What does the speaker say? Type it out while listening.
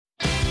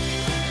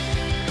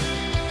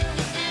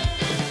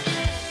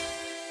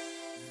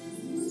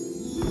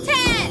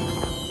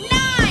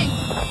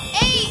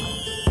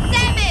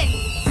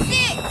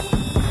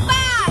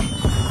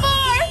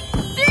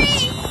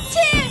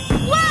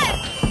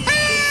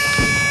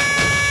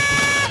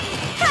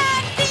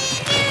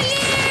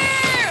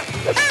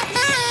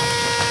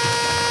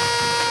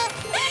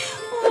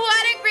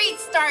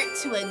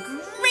to a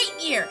great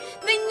year.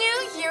 The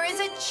new year is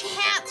a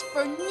chance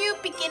for new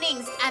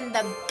beginnings, and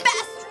the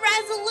best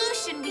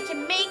resolution we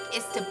can make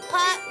is to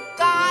put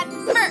God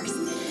first.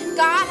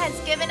 God has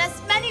given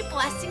us many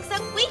blessings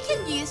that we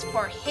can use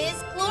for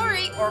His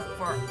glory or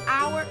for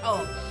our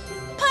own.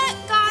 Put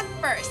God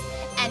first,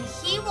 and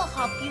He will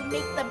help you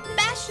make the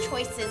best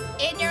choices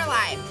in your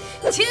life.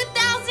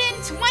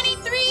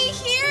 2023,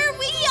 here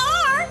we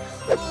are.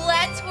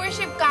 Let's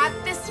worship God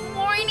this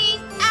morning,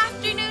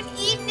 afternoon,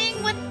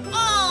 evening with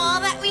all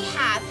that we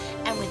have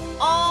and with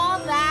all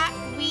that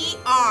we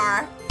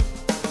are.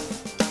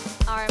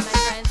 All right, my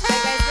friends, are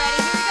you guys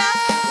ready? Here we go.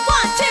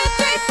 1, 2,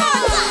 3, 4,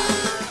 let's!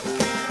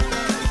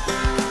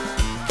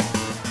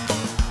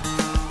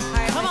 All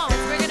right, come on.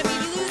 Friends, we're gonna be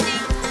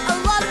losing a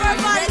lot of our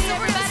bodies, so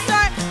we're gonna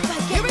start by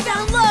getting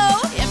down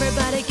low.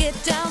 Everybody get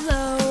down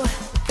low.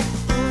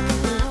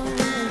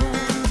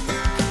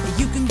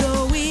 You can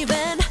go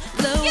even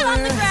lower. Get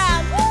on the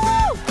ground.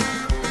 Woo!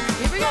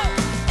 Here we go.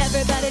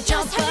 Everybody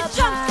jump up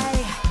high.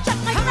 Jump,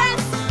 my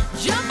friends.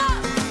 Jump up.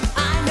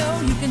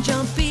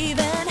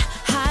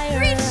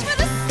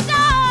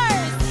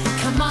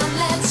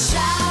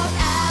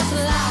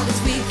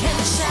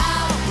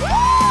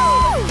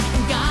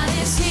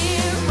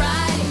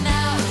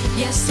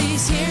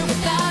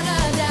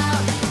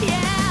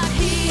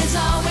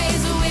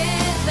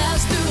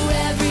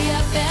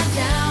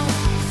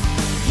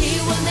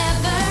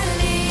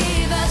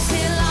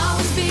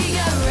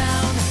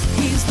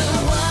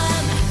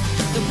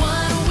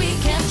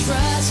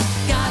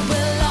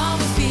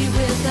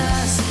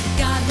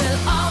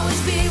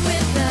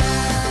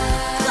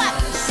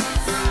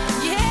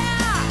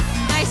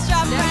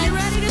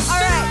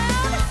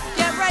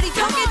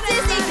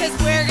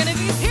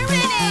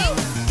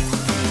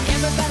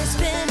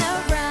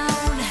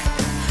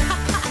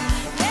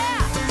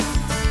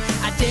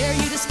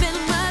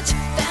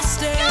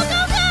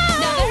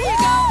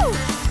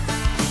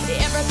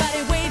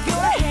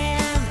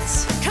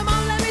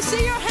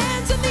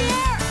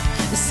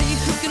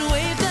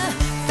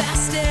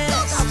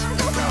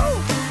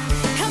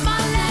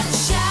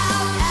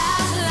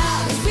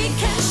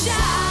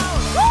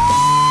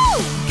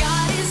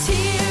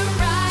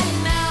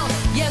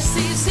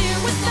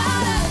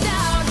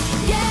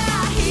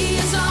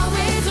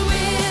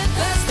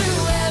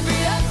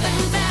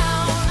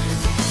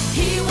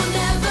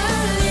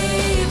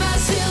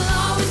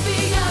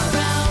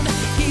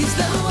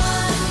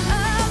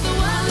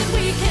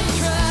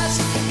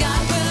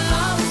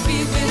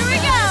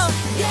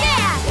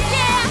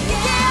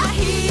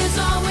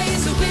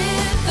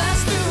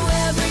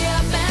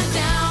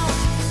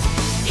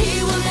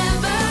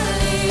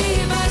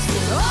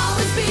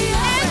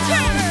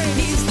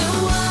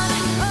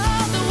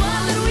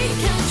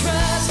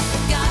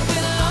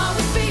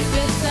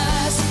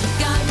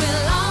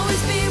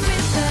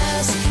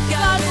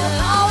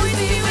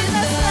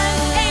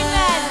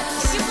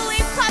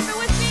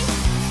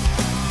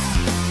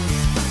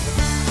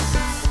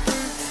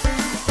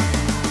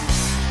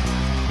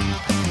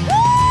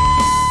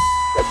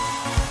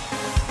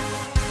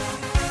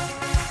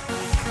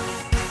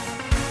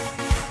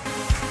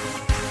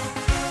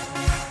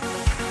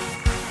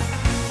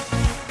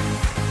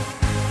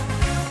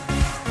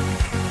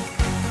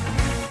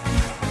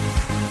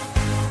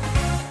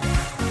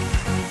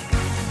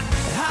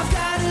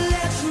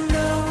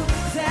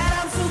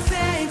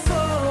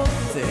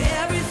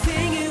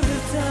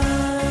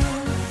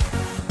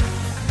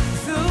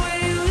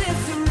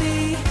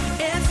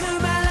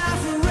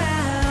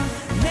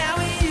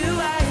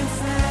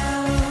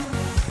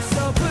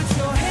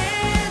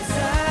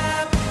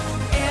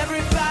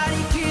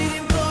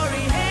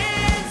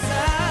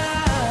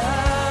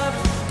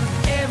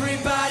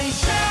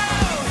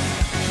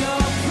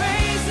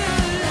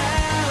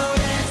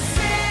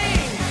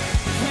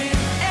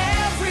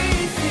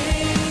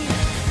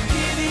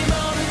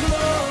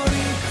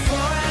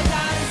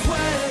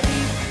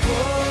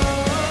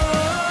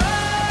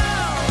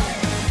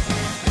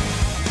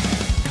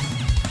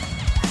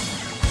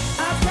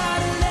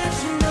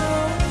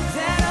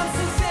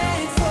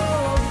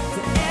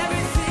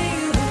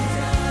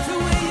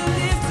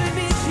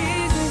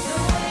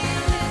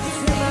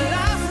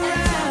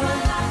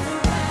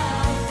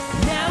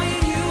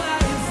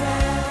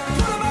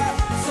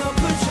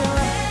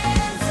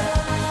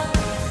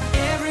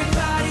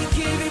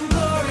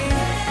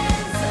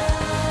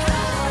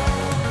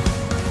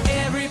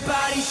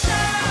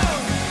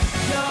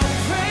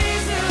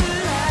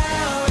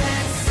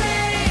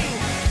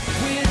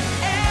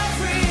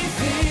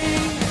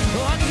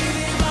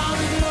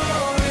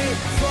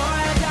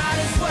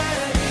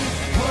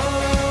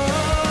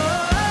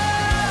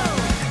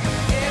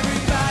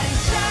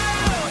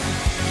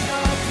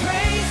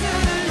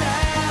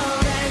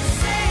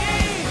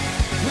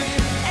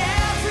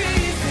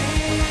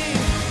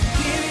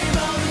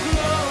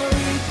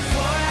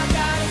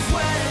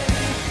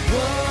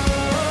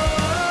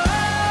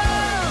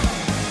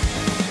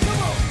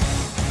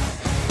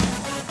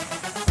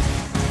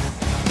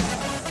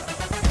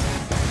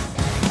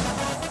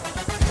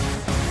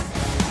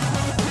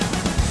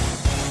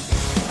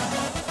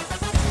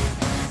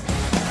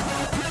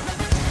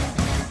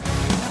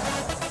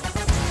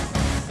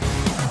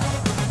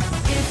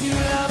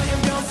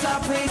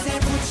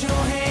 praising, put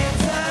your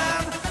hands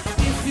up.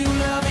 If you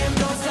love him,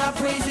 don't stop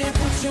praising,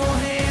 put your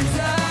hands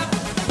up.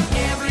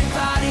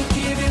 Everybody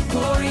give him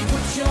glory,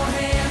 put your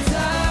hands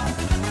up.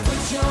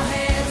 Put your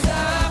hands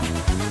up.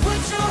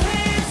 Put your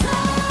hands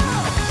up.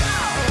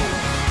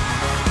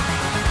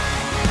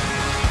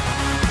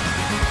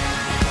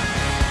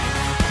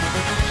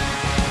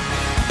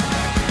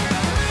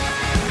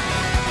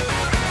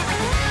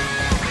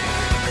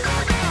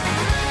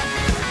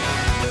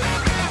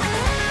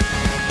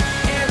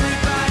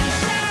 Everybody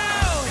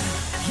shout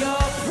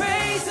your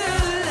praise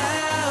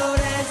aloud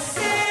and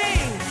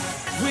sing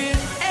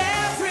with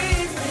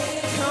everything.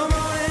 Come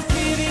on and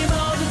give him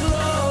all the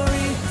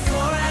glory,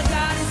 for our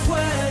God is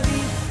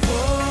worthy.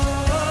 Whoa.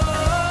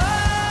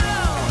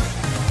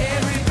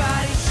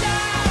 Everybody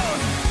shout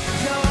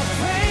your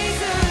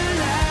praise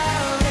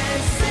aloud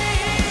and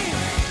sing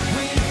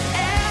with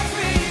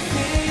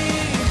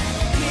everything.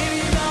 Give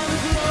him all the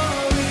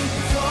glory,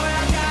 for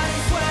our God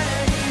is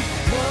worthy.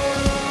 Whoa.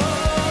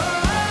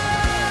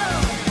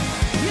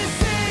 You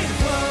sing,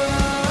 whoa.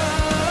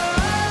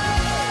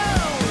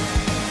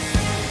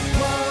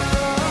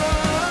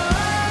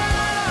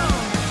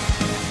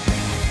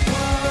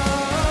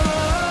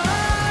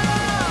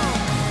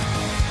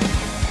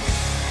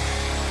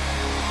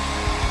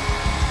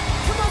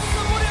 Come on,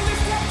 somebody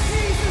lift up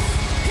Jesus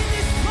in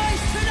this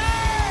place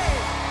today.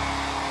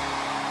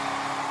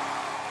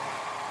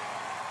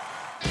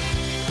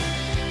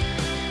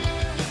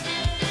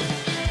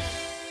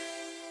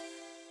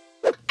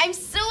 I'm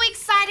so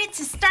excited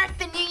to start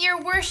the new year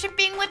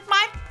worshiping with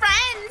my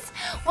friends.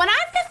 When I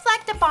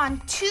reflect upon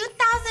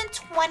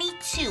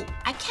 2022,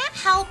 I can't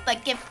help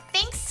but give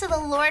thanks to the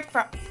Lord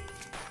for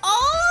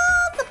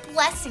all the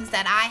blessings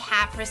that I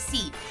have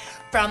received,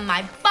 from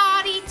my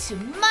body to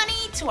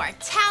money to our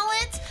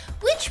talents,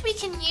 which we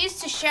can use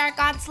to share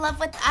God's love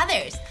with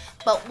others.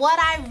 But what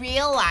I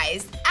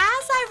realized as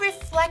I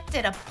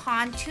reflected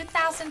upon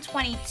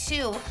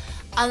 2022,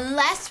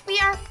 unless we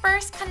are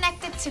first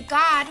connected to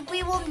God,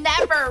 we will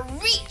never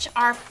reach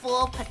our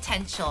full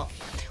potential.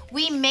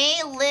 We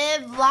may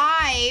live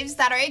lives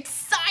that are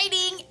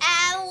exciting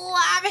and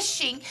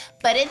lavishing,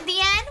 but in the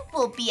end,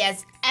 we'll be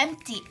as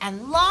empty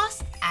and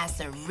lost as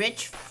a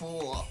rich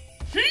fool.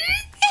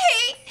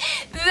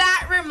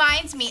 That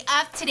reminds me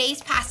of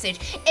today's passage.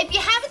 If you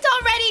haven't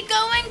already,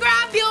 go and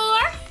grab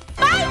your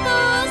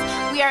Bibles.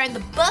 We are in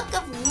the book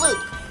of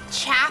Luke,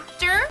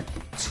 chapter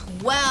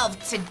 12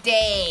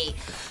 today.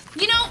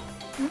 You know,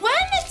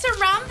 when it's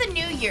around the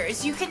New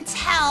Year's, you can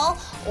tell,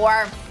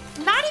 or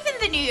not even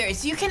the New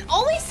Year's, you can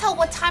always tell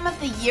what time of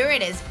the year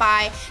it is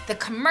by the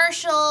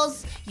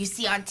commercials you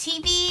see on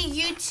TV,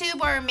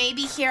 YouTube, or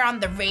maybe here on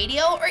the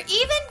radio, or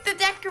even the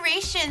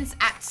decorations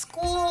at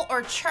school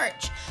or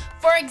church.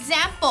 For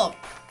example,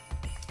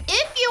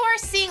 if you are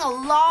seeing a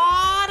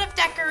lot of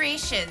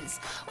decorations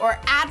or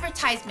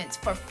advertisements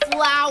for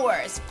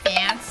flowers,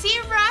 fancy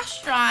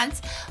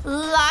restaurants,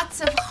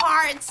 lots of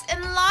hearts,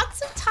 and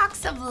lots of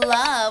talks of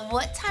love,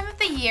 what time of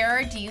the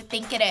year do you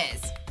think it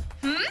is?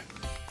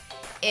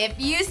 If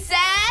you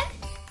said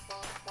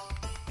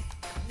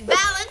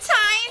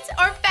Valentine's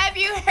or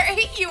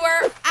February, you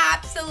are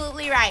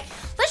absolutely right.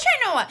 Let's try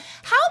another one.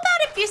 How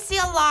about if you see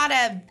a lot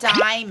of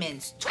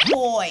diamonds,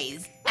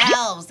 toys,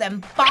 elves,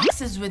 and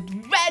boxes with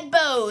red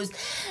bows,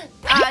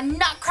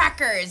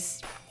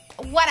 nutcrackers,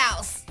 what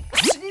else?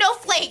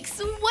 Snowflakes.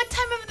 What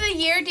time of the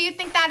year do you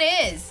think that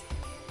is?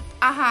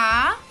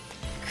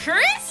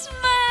 Christmas.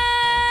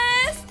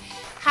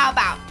 How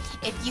about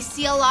if you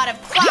see a lot of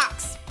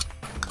clocks,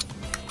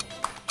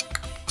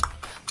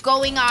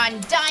 going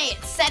on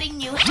diets, setting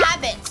new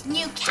habits,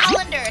 new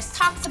calendars,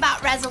 talks about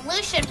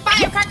resolution,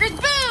 firecrackers,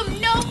 boom,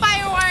 no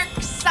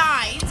fireworks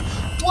signs.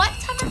 What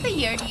time of the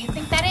year do you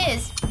think that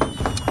is?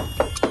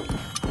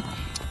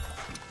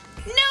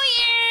 New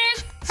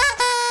Year's!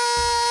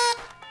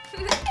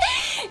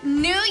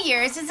 New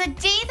Year's is a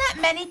day that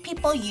many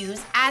people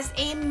use as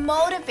a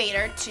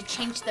motivator to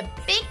change the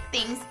big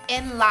things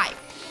in life.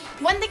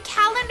 When the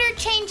calendar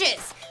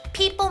changes,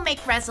 people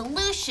make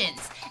resolutions.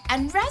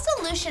 And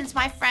resolutions,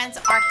 my friends,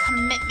 are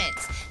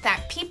commitments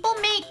that people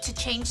make to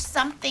change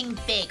something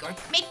big or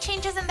make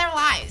changes in their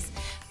lives.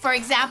 For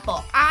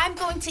example, I'm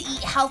going to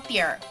eat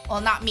healthier. Well,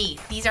 not me.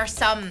 These are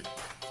some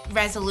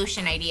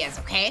resolution ideas,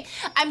 okay?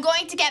 I'm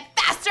going to get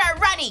faster at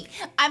running.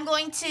 I'm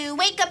going to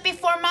wake up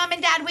before mom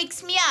and dad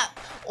wakes me up.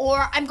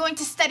 Or I'm going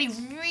to study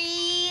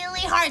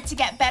really hard to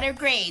get better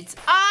grades.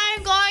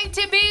 I'm going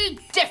to be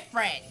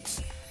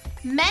different.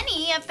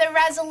 Many of the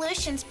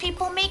resolutions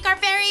people make are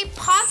very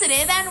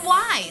positive and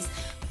wise.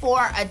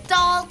 For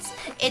adults,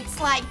 it's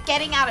like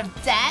getting out of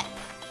debt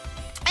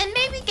and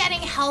maybe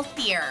getting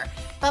healthier.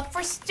 But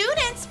for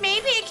students,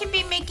 maybe it can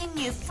be making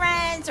new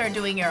friends or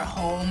doing your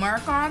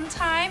homework on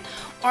time,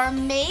 or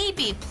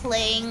maybe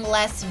playing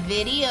less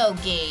video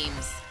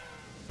games.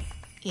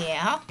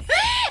 Yeah.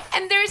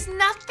 And there's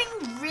nothing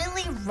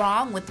really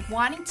wrong with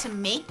wanting to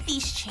make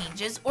these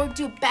changes or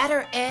do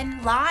better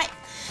in life.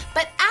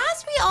 But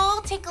as we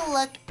all take a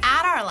look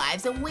at our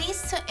lives and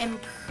ways to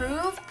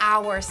improve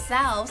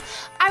ourselves,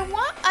 I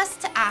want us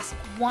to ask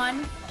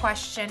one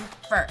question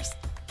first.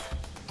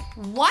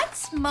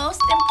 What's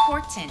most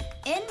important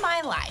in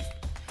my life?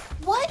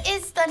 What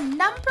is the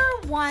number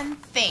one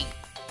thing?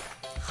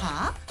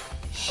 Huh?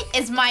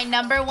 Is my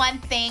number one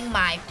thing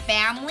my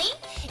family?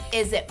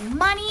 Is it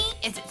money?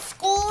 Is it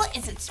school?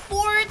 Is it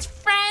sports,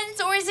 friends,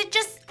 or is it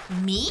just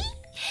me?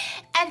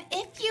 And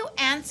if you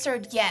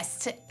answered yes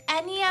to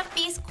any of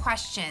these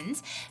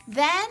questions,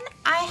 then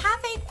I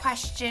have a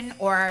question,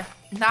 or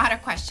not a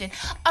question,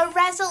 a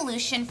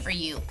resolution for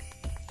you.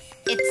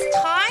 It's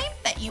time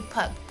that you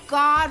put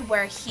God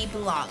where He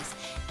belongs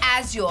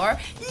as your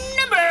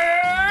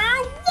number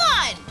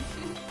one.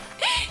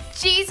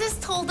 Jesus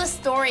told a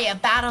story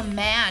about a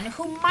man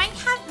who might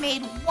have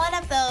made one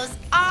of those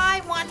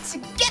I want to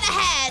get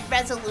ahead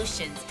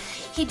resolutions.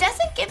 He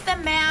doesn't give the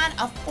man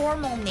a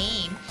formal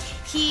name.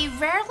 He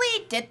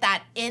rarely did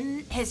that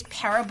in his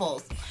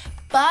parables,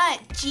 but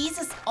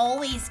Jesus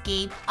always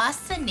gave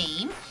us a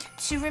name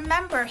to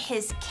remember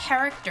his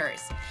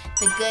characters.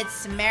 The Good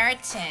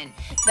Samaritan,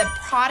 the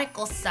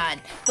prodigal son,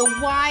 the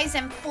wise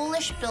and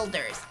foolish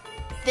builders.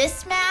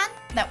 This man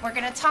that we're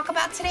going to talk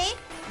about today,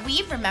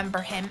 we remember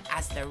him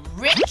as the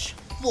rich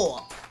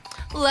fool.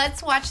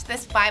 Let's watch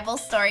this Bible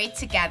story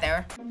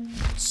together.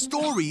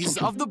 Stories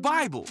of the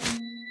Bible.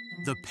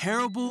 The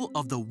parable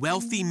of the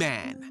wealthy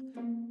man.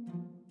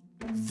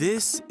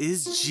 This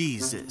is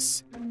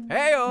Jesus.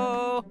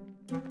 Hey-o!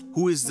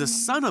 Who is the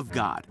Son of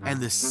God and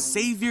the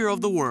Savior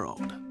of the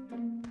world.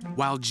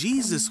 While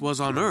Jesus was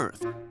on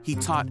earth, he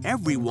taught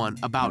everyone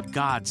about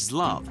God's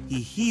love.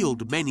 He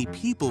healed many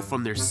people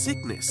from their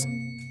sickness,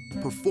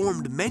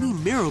 performed many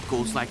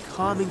miracles like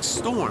calming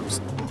storms,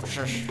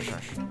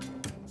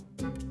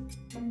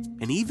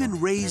 and even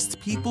raised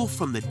people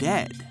from the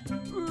dead.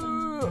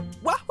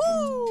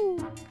 Wahoo!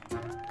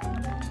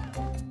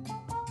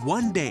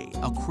 One day,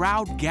 a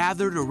crowd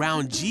gathered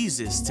around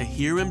Jesus to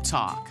hear him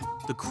talk.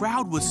 The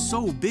crowd was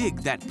so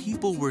big that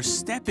people were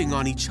stepping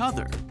on each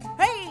other.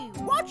 Hey,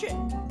 watch it!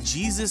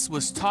 Jesus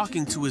was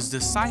talking to his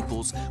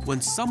disciples when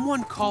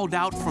someone called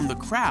out from the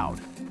crowd,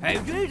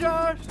 Hey,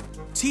 Jesus!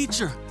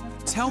 "Teacher,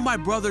 tell my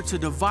brother to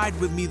divide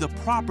with me the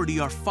property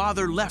our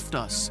father left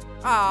us."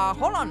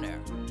 Hold on there.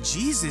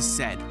 Jesus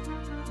said,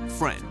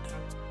 "Friend,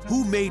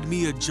 who made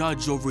me a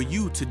judge over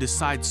you to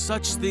decide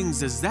such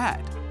things as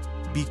that?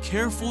 Be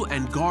careful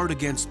and guard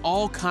against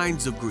all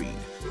kinds of greed.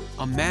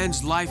 A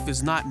man's life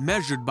is not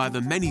measured by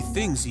the many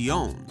things he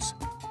owns."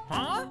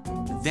 Huh?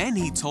 Then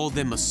he told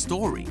them a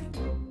story.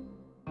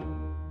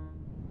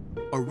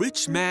 A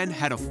rich man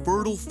had a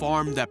fertile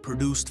farm that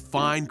produced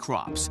fine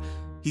crops.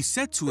 He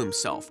said to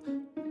himself,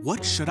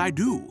 "What should I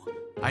do?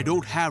 I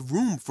don't have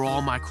room for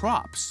all my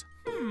crops."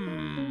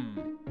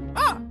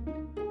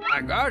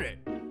 I got it.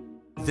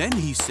 Then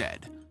he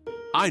said,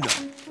 "I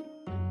know.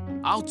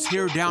 I'll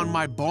tear down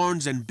my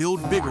barns and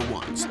build bigger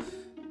ones.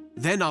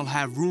 Then I'll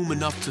have room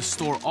enough to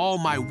store all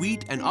my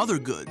wheat and other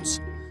goods.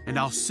 And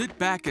I'll sit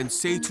back and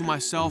say to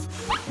myself,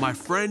 'My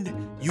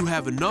friend, you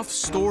have enough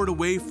stored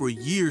away for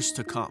years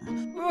to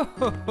come.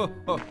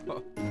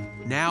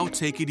 Now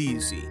take it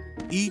easy.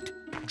 Eat,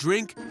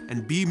 drink,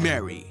 and be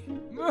merry.'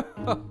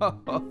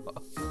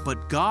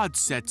 But God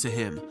said to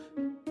him,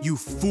 'You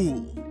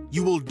fool,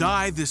 you will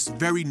die this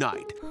very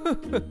night.'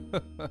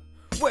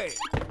 Wait,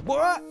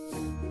 what?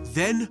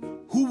 Then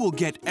who will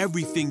get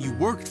everything you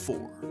worked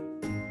for?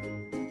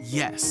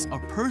 Yes, a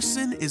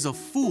person is a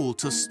fool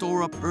to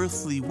store up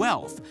earthly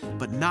wealth,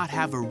 but not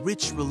have a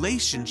rich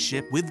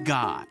relationship with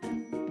God."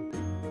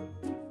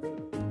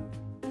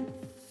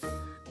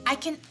 I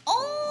can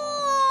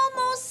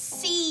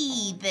almost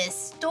see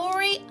this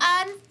story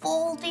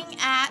unfolding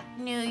at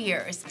New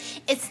Year's.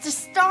 It's the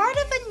start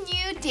of a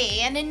new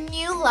day and a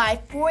new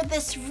life for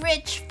this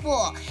rich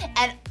fool,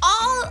 and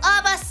all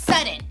of a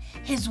sudden,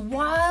 his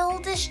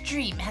wildest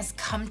dream has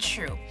come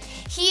true.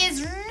 He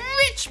is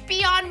rich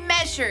beyond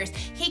measures.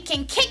 He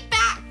can kick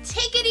back,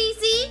 take it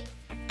easy,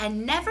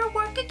 and never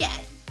work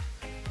again.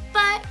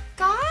 But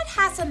God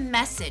has a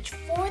message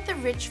for the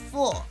rich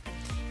fool.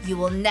 You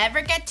will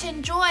never get to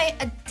enjoy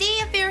a day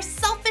of your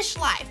selfish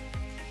life.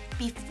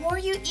 Before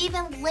you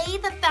even lay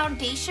the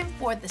foundation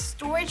for the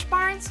storage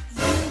barns,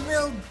 you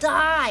will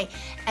die.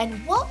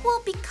 And what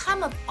will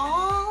become of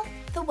all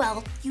the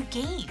wealth you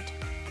gained?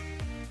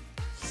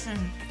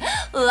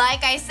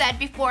 Like I said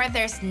before,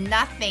 there's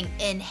nothing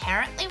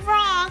inherently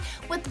wrong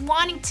with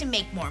wanting to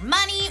make more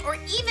money or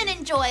even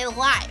enjoy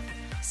life.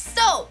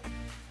 So,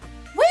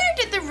 where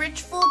did the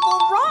rich fool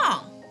go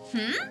wrong?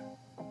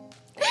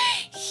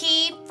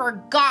 He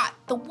forgot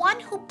the one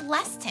who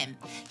blessed him.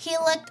 He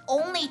looked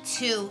only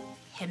to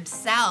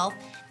himself,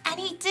 and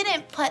he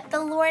didn't put the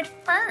Lord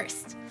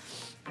first.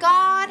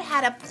 God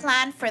had a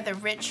plan for the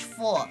rich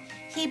fool.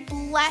 He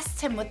blessed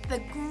him with the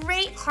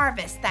great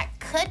harvest that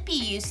could be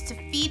used to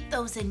feed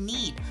those in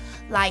need.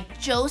 Like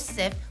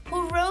Joseph,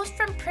 who rose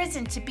from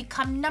prison to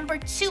become number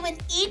 2 in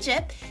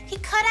Egypt, he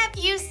could have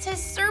used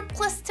his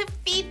surplus to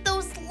feed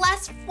those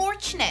less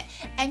fortunate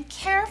and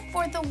care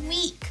for the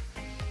weak.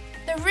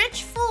 The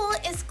rich fool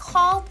is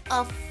called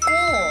a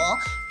fool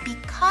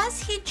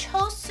because he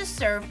chose to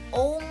serve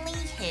only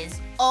his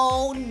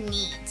own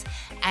needs,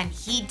 and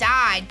he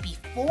died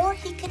before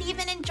he could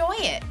even enjoy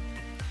it.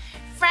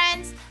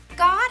 Friends,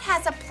 God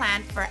has a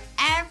plan for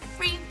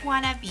every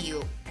one of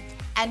you,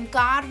 and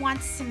God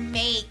wants to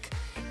make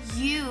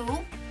you,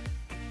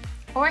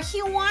 or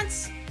he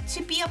wants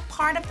to be a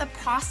part of the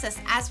process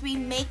as we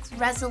make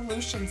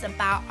resolutions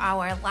about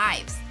our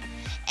lives.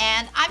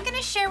 And I'm going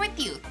to share with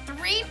you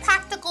 3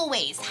 practical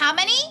ways. How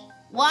many?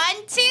 1,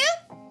 2,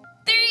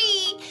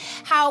 3.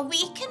 How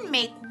we can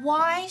make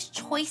wise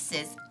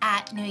choices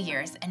at New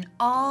Year's and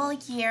all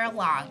year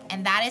long.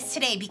 And that is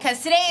today,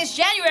 because today is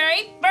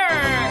January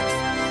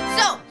 1st.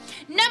 So,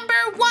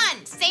 number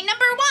 1. Say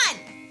number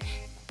 1.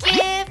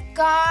 Give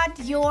God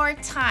your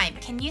time.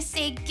 Can you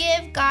say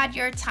give God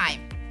your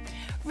time?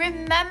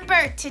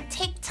 Remember to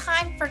take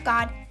time for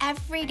God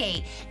every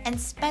day and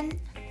spend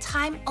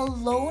time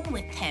alone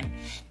with him.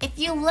 If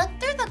you look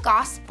through the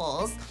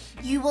Gospels,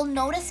 you will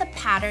notice a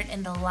pattern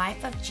in the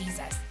life of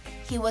Jesus.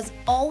 He was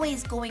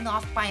always going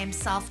off by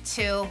himself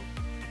to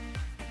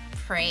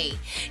pray.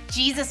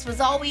 Jesus was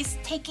always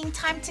taking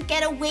time to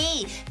get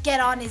away, get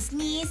on his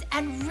knees,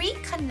 and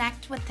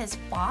reconnect with his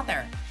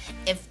Father.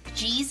 If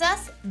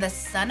Jesus, the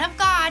Son of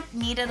God,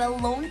 needed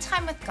alone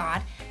time with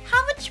God,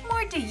 how much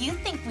more do you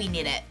think we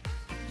need it?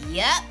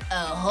 Yep,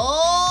 a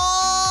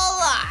whole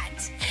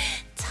lot.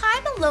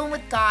 Time alone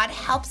with God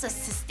helps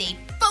us to stay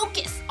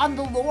focused on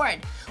the Lord.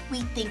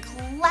 We think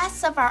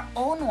less of our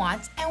own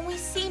wants and we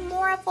see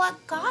more of what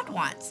God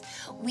wants.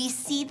 We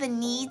see the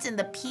needs in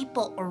the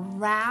people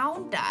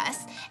around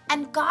us,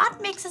 and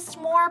God makes us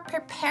more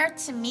prepared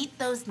to meet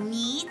those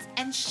needs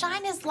and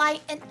shine his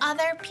light in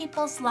other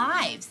people's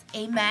lives.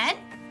 Amen?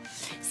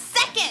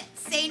 Second,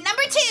 say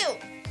number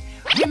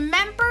 2.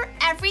 Remember,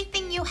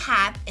 everything you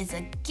have is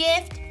a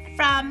gift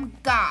from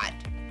God.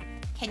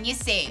 Can you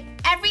say,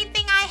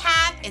 everything I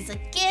have is a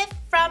gift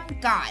from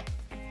God?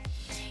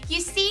 You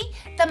see,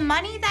 the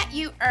money that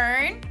you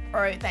earn,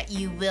 or that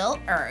you will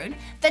earn,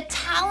 the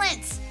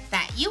talents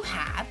that you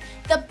have,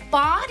 the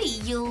body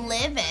you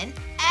live in,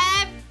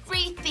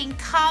 everything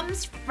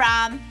comes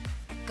from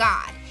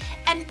God.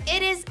 And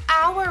it is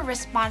our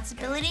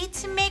responsibility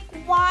to make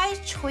wise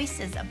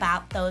choices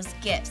about those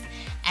gifts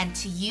and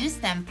to use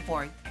them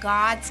for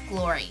God's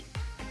glory.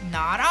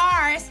 Not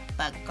ours,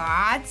 but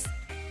God's,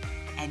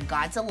 and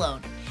God's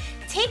alone.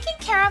 Taking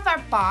care of our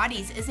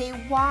bodies is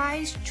a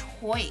wise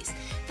choice.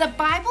 The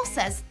Bible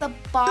says the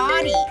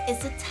body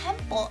is a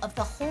temple of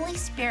the Holy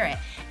Spirit,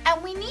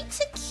 and we need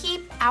to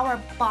keep our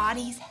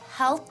bodies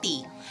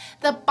healthy.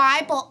 The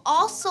Bible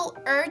also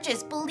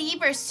urges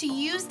believers to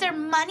use their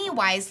money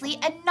wisely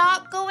and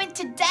not go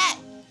into debt.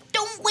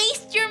 Don't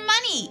waste your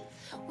money.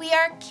 We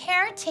are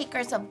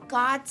caretakers of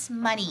God's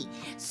money,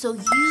 so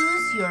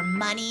use your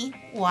money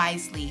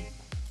wisely.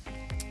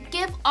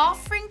 Give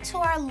offering to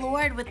our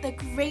Lord with a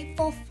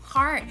grateful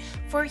heart,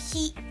 for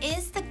he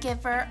is the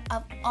giver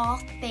of all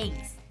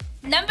things.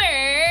 Number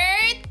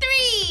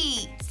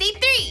 3. Say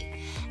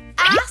 3.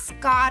 Ask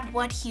God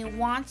what he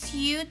wants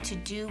you to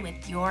do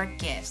with your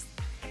gifts.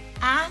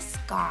 Ask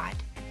God.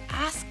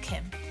 Ask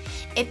him.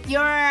 If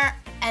you're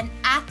an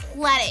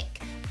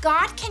athletic,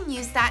 God can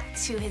use that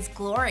to his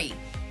glory.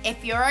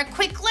 If you're a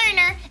quick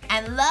learner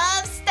and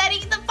love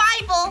studying the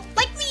Bible,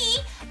 like me,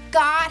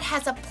 God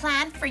has a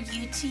plan for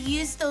you to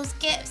use those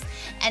gifts.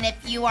 And if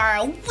you are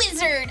a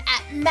wizard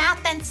at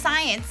math and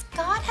science,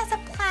 God has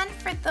a plan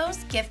for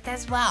those gifts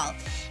as well.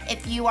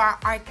 If you are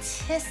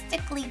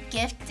artistically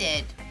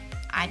gifted,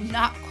 I'm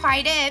not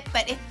quite it,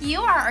 but if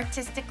you are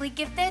artistically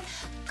gifted,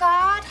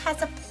 God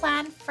has a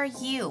plan for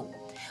you.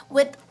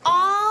 With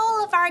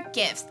all of our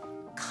gifts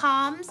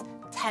comes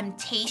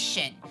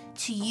temptation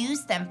to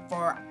use them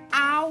for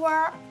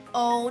our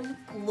own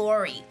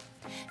glory.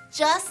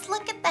 Just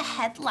look at the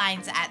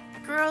headlines at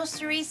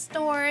grocery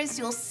stores,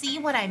 you'll see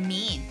what I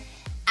mean.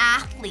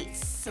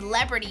 Athletes,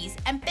 celebrities,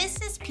 and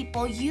business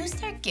people use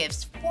their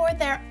gifts for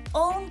their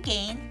own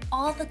gain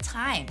all the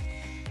time.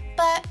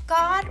 But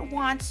God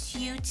wants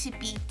you to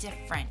be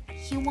different.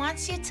 He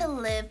wants you to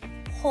live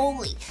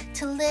holy,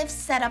 to live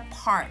set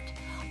apart.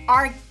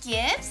 Our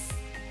gifts,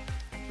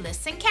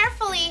 listen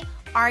carefully,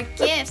 our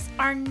gifts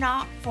are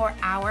not for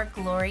our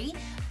glory,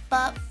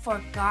 but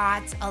for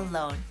God's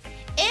alone.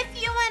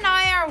 If you and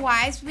I are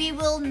wise, we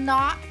will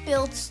not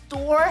build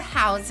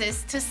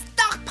storehouses to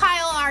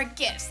stockpile our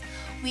gifts.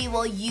 We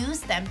will use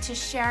them to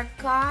share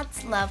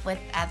God's love with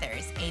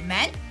others.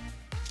 Amen?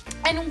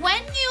 And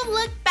when you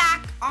look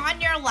back on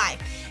your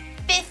life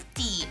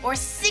 50 or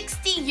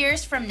 60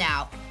 years from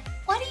now,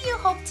 what do you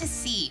hope to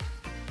see?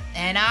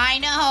 And I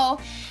know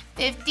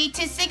 50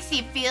 to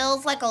 60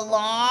 feels like a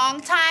long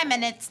time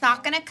and it's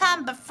not going to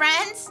come. But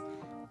friends,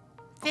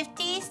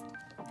 50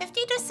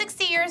 to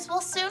 60 years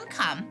will soon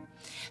come.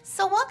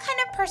 So what kind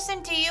of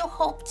person do you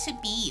hope to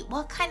be?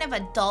 What kind of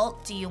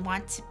adult do you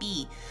want to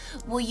be?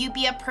 Will you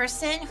be a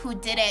person who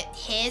did it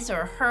his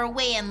or her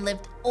way and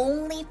lived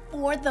only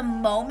for the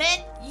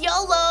moment?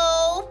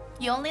 YOLO!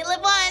 You only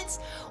live once.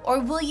 Or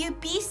will you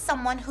be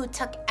someone who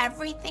took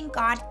everything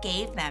God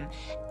gave them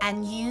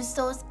and used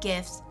those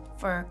gifts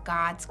for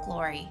God's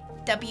glory?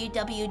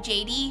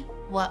 WWJD,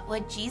 what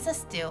would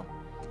Jesus do?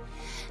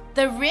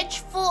 The rich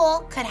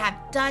fool could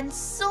have done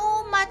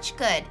so much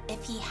good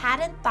if he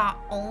hadn't thought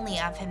only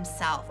of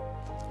himself.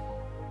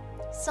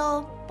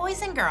 So,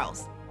 boys and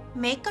girls,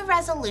 make a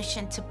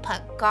resolution to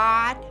put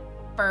God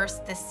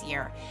first this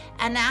year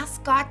and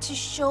ask God to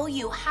show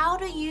you how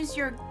to use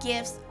your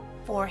gifts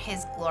for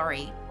His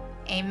glory.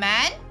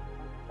 Amen?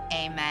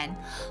 Amen.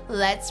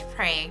 Let's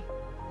pray.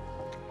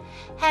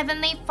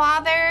 Heavenly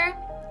Father,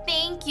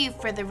 thank you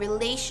for the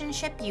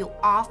relationship you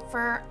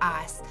offer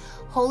us.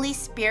 Holy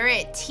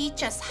Spirit,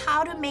 teach us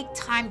how to make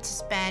time to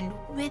spend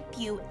with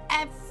you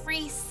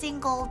every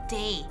single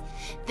day.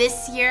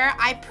 This year,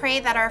 I pray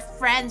that our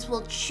friends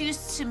will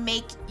choose to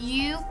make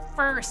you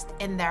first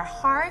in their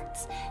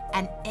hearts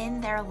and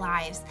in their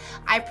lives.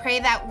 I pray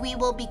that we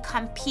will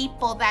become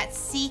people that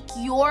seek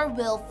your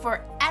will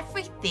for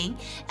everything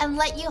and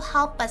let you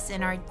help us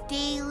in our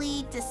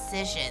daily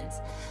decisions.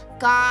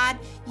 God,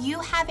 you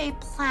have a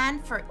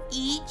plan for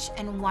each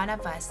and one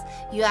of us.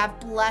 You have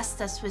blessed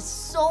us with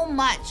so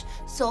much,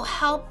 so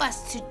help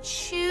us to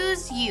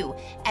choose you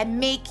and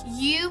make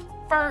you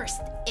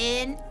first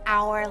in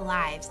our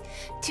lives.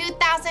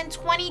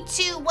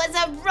 2022 was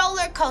a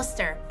roller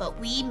coaster, but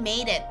we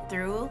made it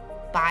through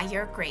by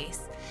your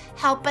grace.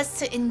 Help us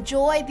to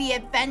enjoy the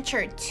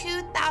adventure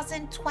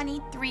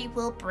 2023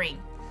 will bring.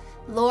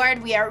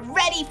 Lord, we are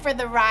ready for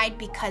the ride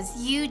because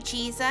you,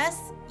 Jesus,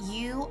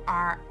 you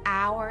are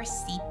our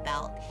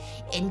seatbelt.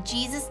 In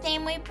Jesus'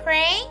 name we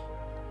pray,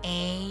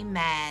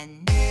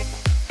 amen.